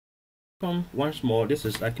Once more, this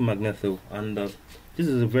is Aki Magnetho, and this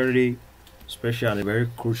is a very special and a very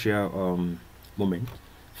crucial moment.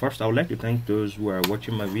 First, I would like to thank those who are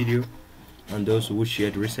watching my video, and those who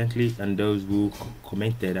shared recently, and those who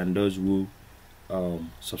commented, and those who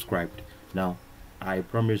subscribed. Now, I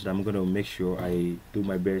promise that I'm going to make sure I do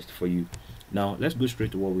my best for you. Now, let's go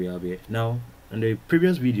straight to what we have here. Now, in the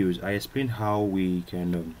previous videos, I explained how we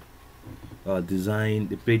can design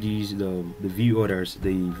the pages, the view orders,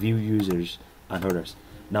 the view users, and others.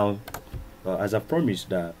 Now, as I promised,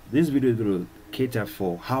 that this video is going to cater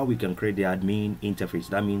for how we can create the admin interface.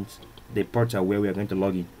 That means the portal where we are going to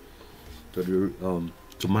log in to the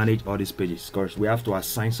to manage all these pages. Of course, we have to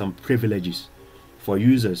assign some privileges for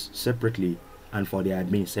users separately and for the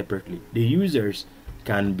admin separately. The users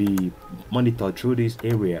can be monitored through this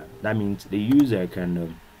area. That means the user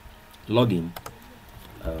can log in.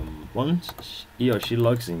 Once he or she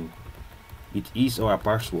logs in, it is our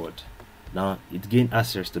password. Now it gains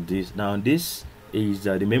access to this. Now this is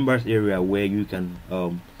the members area where you can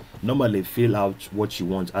normally fill out what you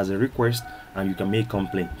want as a request, and you can make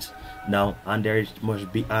complaints. Now, and there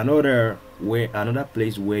must be another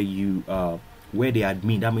place where you where the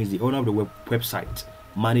admin, that means the owner of the website,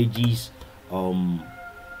 manages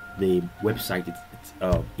the website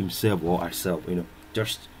himself or herself,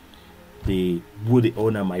 just who the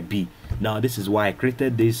owner might be. Now this is why I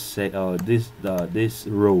created this this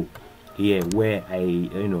row here, where I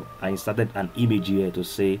inserted an image here to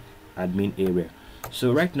say admin area.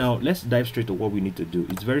 So right now, let's dive straight to what we need to do.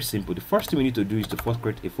 It's very simple. The first thing we need to do is to first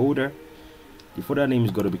create a folder. The folder name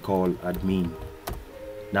is going to be called admin.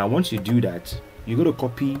 Now once you do that, you're going to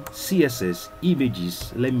copy CSS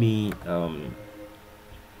images. Let me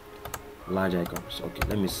large icons. Okay,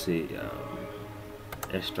 let me say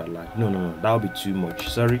extra large. No, that would be too much,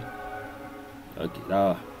 sorry.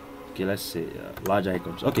 Okay, let's say large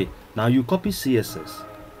icons. Okay, now you copy CSS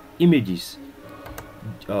images,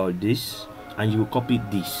 this, and you copy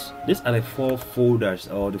this. These are the 4 folders,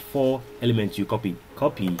 or the 4 elements you copy,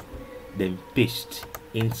 then paste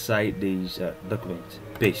inside this document.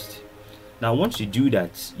 Paste. Now once you do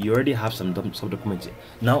that, you already have some documents here.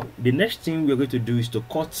 Now the next thing we're going to do is to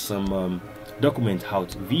cut some documents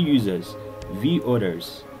out: view users, view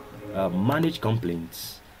orders, manage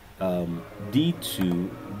complaints, D2,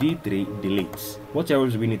 D3, delete. What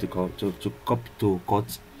else do we need to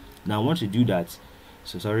cut? Now once you do that,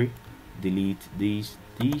 delete these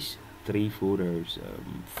 3 folders,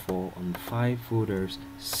 4 and 5 folders,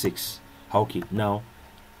 6. Okay, now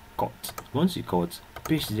cut. Once you cut,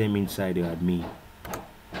 paste them inside the admin.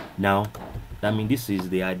 Now that means this is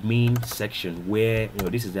the admin section, where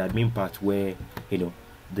this is the admin part where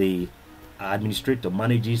the administrator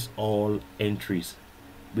manages all entries,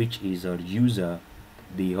 which is a user,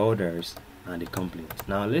 the orders, and the complaints.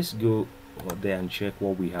 Now let's go there and check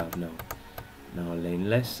what we have now. Now then,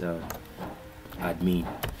 let's admin.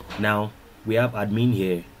 Now we have admin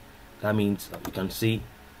here. That means you can see,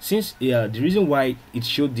 since the reason why it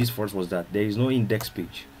showed this first was that there is no index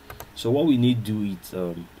page. So what we need to do is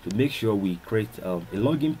to make sure we create a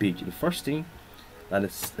login page. The first thing, and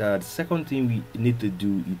the second thing we need to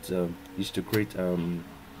do is to create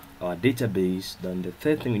our database. Then the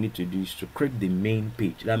third thing we need to do is to create the main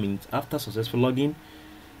page. That means after successful login,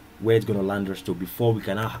 where it's going to land us to, before we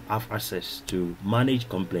can have access to manage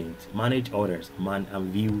complaints, manage orders,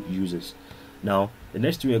 and view users. Now the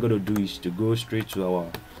next thing we're going to do is to go straight to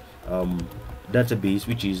our database,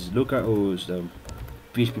 which is localhost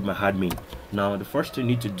PHP my admin. Now the first thing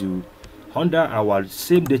we need to do, under our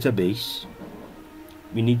same database,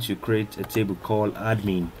 we need to create a table called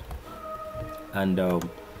admin, and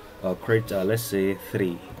create let's say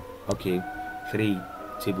 3. Okay, 3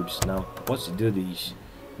 tables. Now once you do this,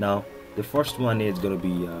 now the first one is going to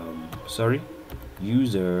be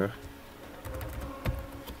user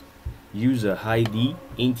ID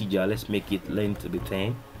integer. Let's make it length to be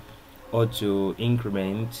 10. Auto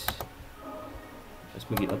increment, let's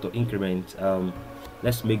make it auto increment.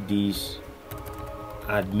 Let's make this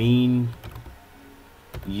admin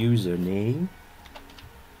username.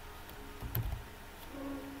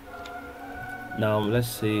 Now let's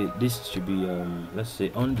say this should be let's say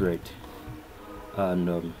 100,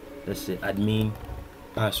 and let's say admin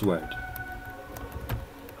password.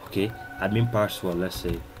 Okay, admin password, let's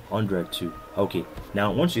say 100 too. Okay,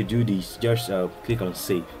 now once you do this, just click on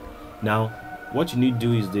save. Now what you need to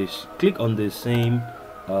do is this: click on the same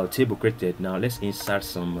table created. Now let's insert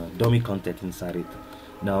some dummy content inside it.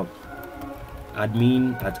 Now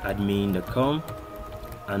admin at admin.com,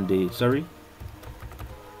 and the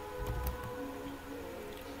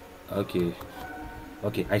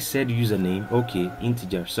okay, I said username, okay,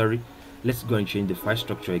 integer, sorry. let's go and change the file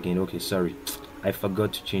structure again. Okay, sorry, I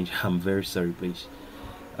forgot to change. I'm very sorry, please.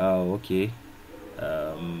 Okay,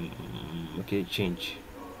 okay, change.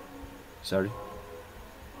 Sorry,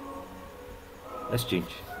 let's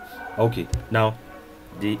change. Okay, now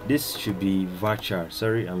this should be varchar.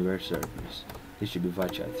 Sorry, I'm very sorry, please. This should be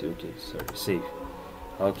varchar. Okay, sorry, save.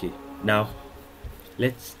 Okay, now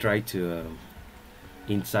let's try to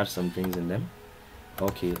insert some things in them.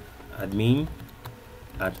 Okay, admin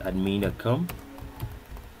at admin.com.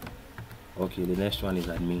 Okay, the next one is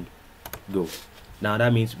admin. Go. Now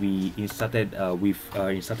that means we inserted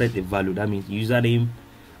inserted a value. That means username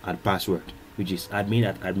and password, which is admin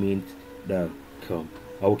at admin.com.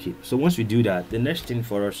 Okay, so once we do that, the next thing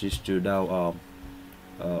for us is to now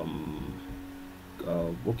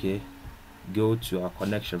okay, go to our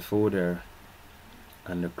connection folder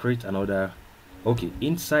and create another. Okay,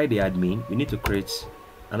 inside the admin we need to create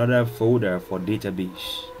another folder for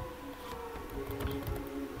database.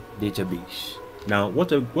 Now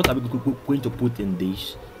what are we going to put in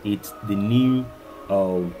this? It's the new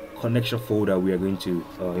connection folder we are going to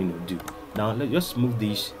do. Now let's just move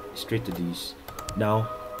this straight to this. Now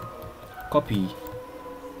copy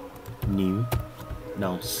new.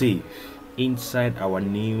 Now save inside our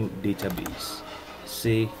new database.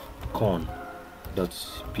 Say conn.php.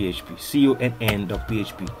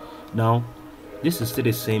 Now this is still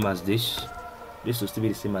the same as this. This will still be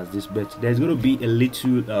the same as this, but there's going to be a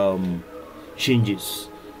little changes.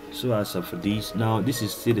 So as for this, now this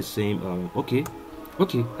is still the same. Okay,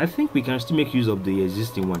 I think we can still make use of the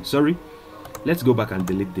existing one. Sorry, let's go back and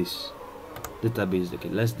delete this database. Okay,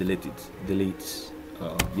 let's delete it.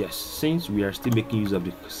 Yes, since we are still making use of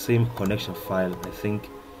the same connection file, I think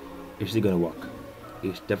it's still gonna work.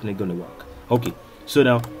 It's definitely gonna work. Okay, so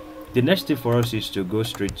now the next step for us is to go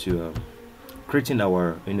straight to creating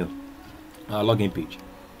our login page.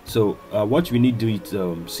 So what we need to do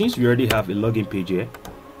is since we already have a login page here,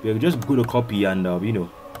 we're just going to copy and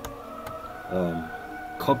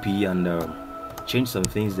change some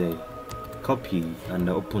things there. Copy and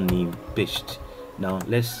open new, paste. Now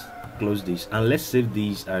let's close this and let's save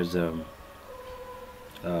these as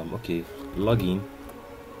okay, login.php.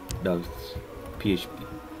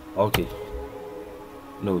 okay,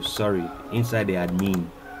 no, sorry, inside the admin,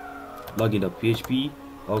 login.php.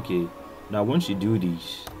 okay, now once you do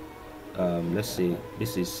this, let's say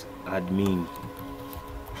this is admin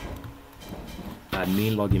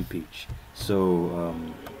login page. So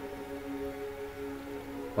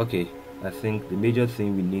okay, I think the major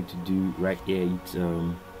thing we need to do right here is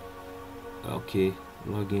okay,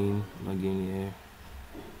 login here.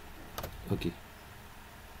 Okay.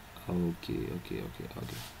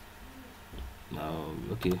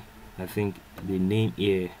 Okay, I think the name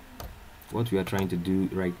here, what we are trying to do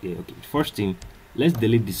right here. Okay, first thing, let's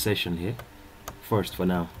delete this session here first for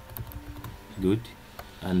now. Good.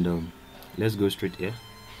 And let's go straight here.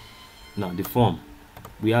 Now the form,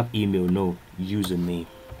 we have email, no username.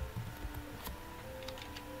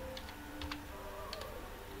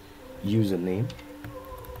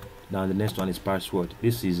 Now the next one is password.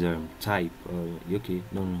 This is type. Okay,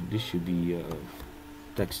 no, this should be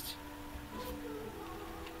text.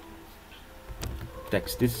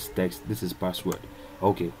 This is text. This is password.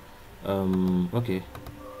 Okay. Okay.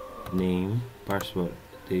 Name, password.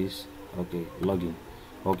 This. Okay. Login.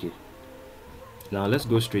 Okay. Now let's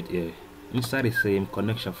go straight here. Inside the same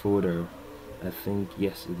connection folder, I think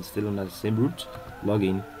yes, it is still on the same root.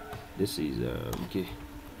 Login. This is okay.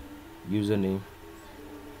 Username.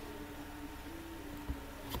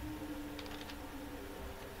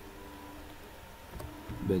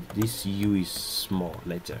 But this U is small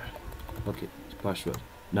letter. Okay, password.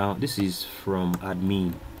 Now this is from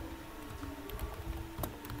admin.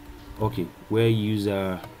 Okay, where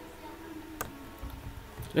user,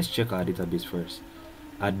 let's check our database first.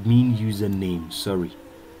 Admin username, sorry,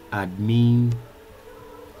 admin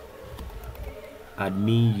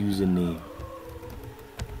username.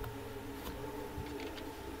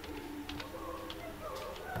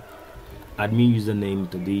 Admin username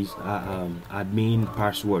to this, admin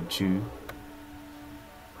password to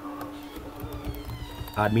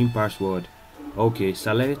admin password. Okay,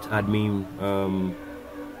 select admin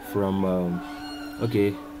from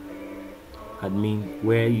okay, admin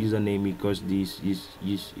where username, because this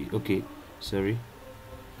is okay, sorry,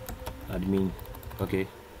 admin. Okay,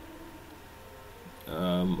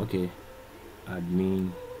 okay,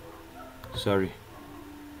 admin, sorry.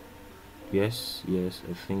 Yes, I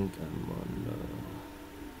think I'm on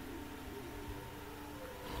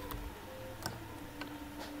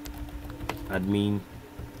admin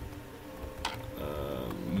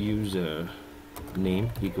user. name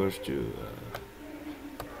equals to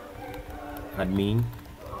admin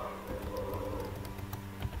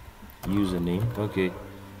username. Okay,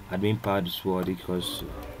 admin password equals to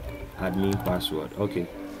admin password. Okay.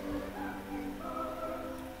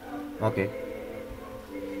 Okay,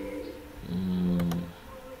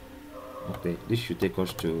 this should take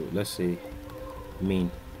us to, let's say,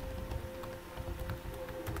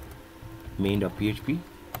 main.php.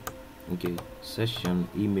 Okay, session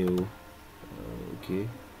email. Okay,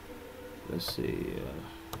 let's say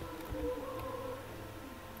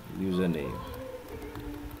username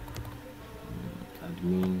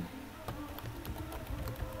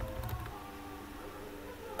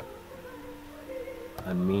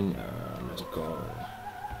admin let's go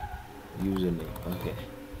username.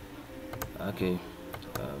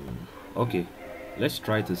 Okay, let's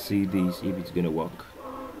try to see this if it's gonna work.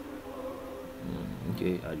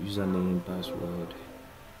 Okay, username, password,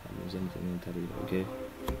 okay.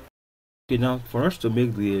 Now for us to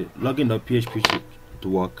make the login.php to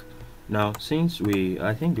work, now since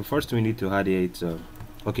I think the first thing we need to add here is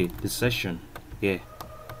okay, the session here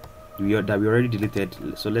that we already deleted.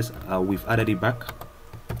 So let's we've added it back,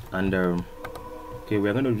 and okay,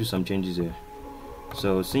 we're going to do some changes here.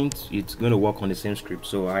 So since it's going to work on the same script,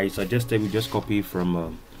 so I suggested we just copy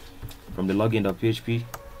from the login.php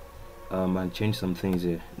and change some things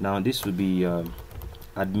here. Now this will be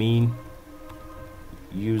admin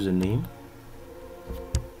username.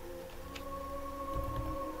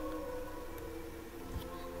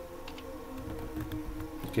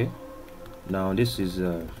 Okay, now this is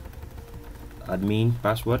admin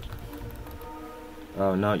password.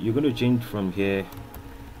 Now you're going to change from here,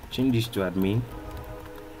 change this to admin.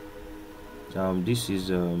 This is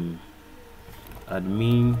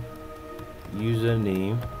admin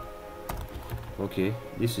username. Okay,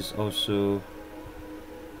 this is also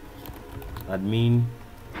admin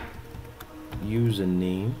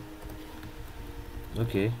username.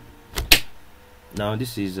 Okay, now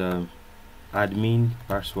this is admin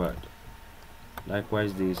password.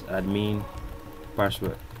 Likewise, this admin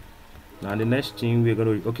password. Now the next thing we're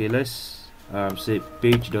going to, okay, let's say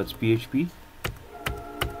page.php.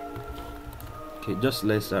 Okay, just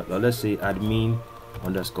let's say admin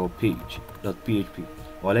underscore page.php,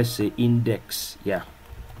 or let's say index, yeah,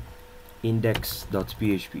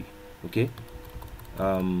 index.php. Okay,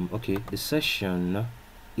 okay, the session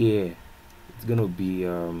here it's gonna be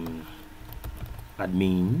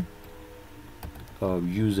admin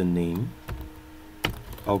username.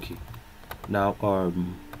 Okay, now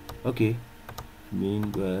okay,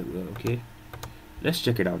 okay, let's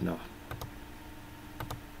check it out now.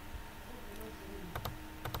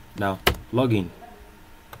 Now login.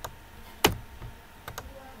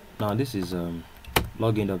 Now this is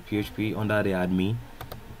login.php under the admin.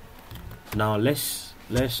 Now let's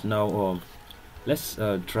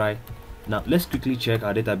try. Now let's quickly check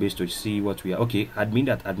our database to see what we are. Okay,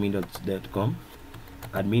 admin.admin.com,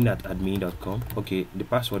 admin.admin.com. Okay, the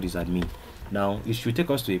password is admin. Now it should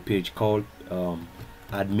take us to a page called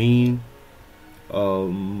admin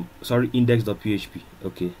index.php.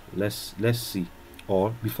 Okay, let's see.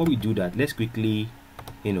 Or before we do that, let's quickly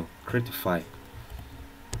create a file,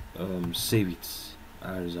 save it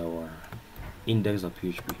as our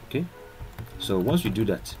index.php. Okay, so once we do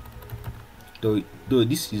that, though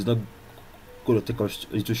this is not going to take us,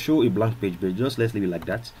 it will show a blank page, but just let's leave it like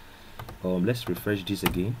that. Let's refresh this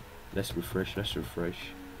again. Let's refresh.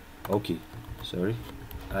 Okay, sorry,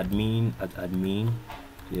 admin.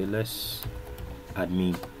 Okay, let's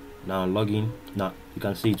admin. Now login. Now you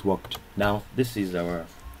can see it worked. Now this is our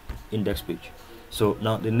index page. So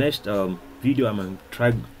now the next video I'm going to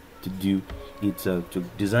try to do is to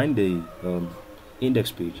design the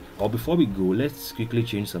index page. Or before we go, let's quickly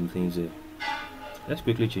change some things here.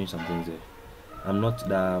 I'm not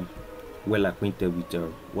that well acquainted with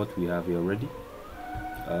what we have here already.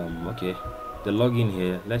 Okay, the login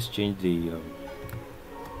here, let's change the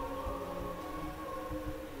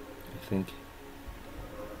I think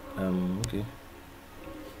okay,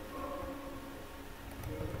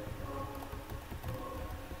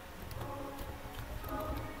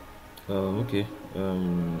 okay,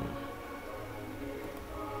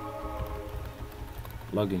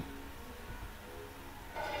 login.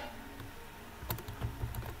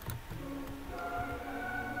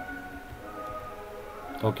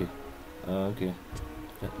 Okay, okay,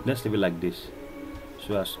 let's leave it like this.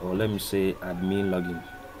 So as, or let me say admin login,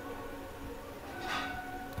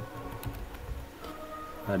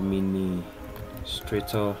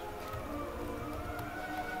 administrator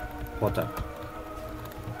portal.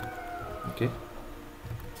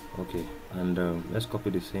 Okay, and let's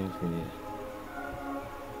copy the same thing here.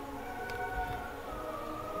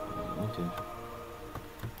 Okay.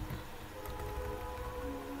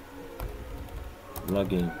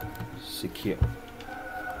 Login secure.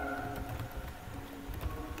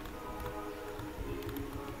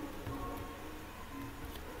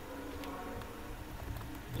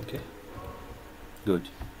 Okay, good.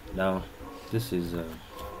 Now this is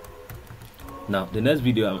now the next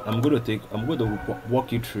video I'm going to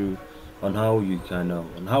walk you through on how you can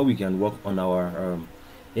on how we can work on our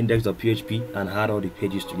index.php and add all the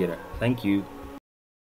pages together. Thank you.